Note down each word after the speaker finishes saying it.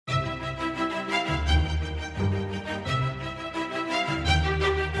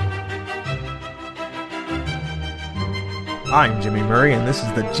I'm Jimmy Murray, and this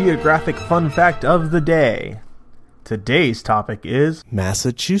is the Geographic Fun Fact of the Day. Today's topic is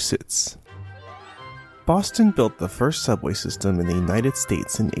Massachusetts. Boston built the first subway system in the United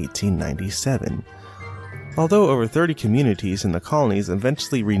States in 1897. Although over 30 communities in the colonies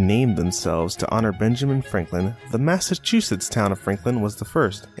eventually renamed themselves to honor Benjamin Franklin, the Massachusetts town of Franklin was the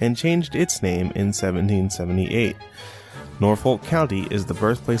first, and changed its name in 1778. Norfolk County is the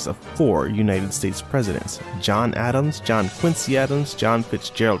birthplace of 4 United States presidents: John Adams, John Quincy Adams, John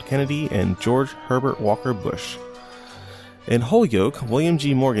Fitzgerald Kennedy, and George Herbert Walker Bush. In Holyoke, William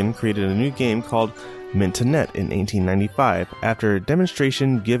G. Morgan created a new game called Mintonette in 1895 after a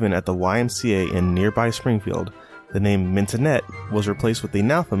demonstration given at the YMCA in nearby Springfield. The name Mintonette was replaced with the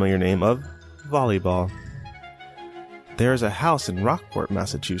now familiar name of volleyball. There is a house in Rockport,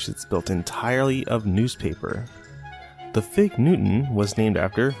 Massachusetts built entirely of newspaper. The Fig Newton was named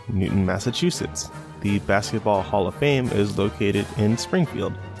after Newton, Massachusetts. The Basketball Hall of Fame is located in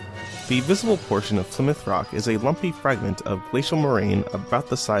Springfield. The visible portion of Plymouth Rock is a lumpy fragment of glacial moraine about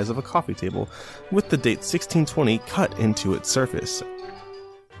the size of a coffee table, with the date 1620 cut into its surface.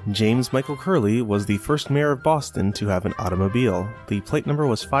 James Michael Curley was the first mayor of Boston to have an automobile. The plate number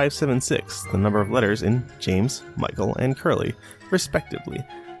was 576, the number of letters in James, Michael, and Curley, respectively.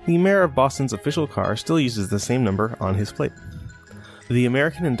 The mayor of Boston's official car still uses the same number on his plate. The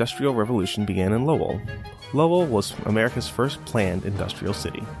American Industrial Revolution began in Lowell. Lowell was America's first planned industrial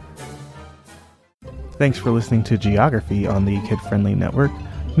city. Thanks for listening to Geography on the Kid Friendly Network.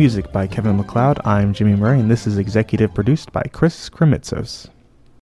 Music by Kevin MacLeod. I'm Jimmy Murray, and this is executive produced by Chris Kremitzos.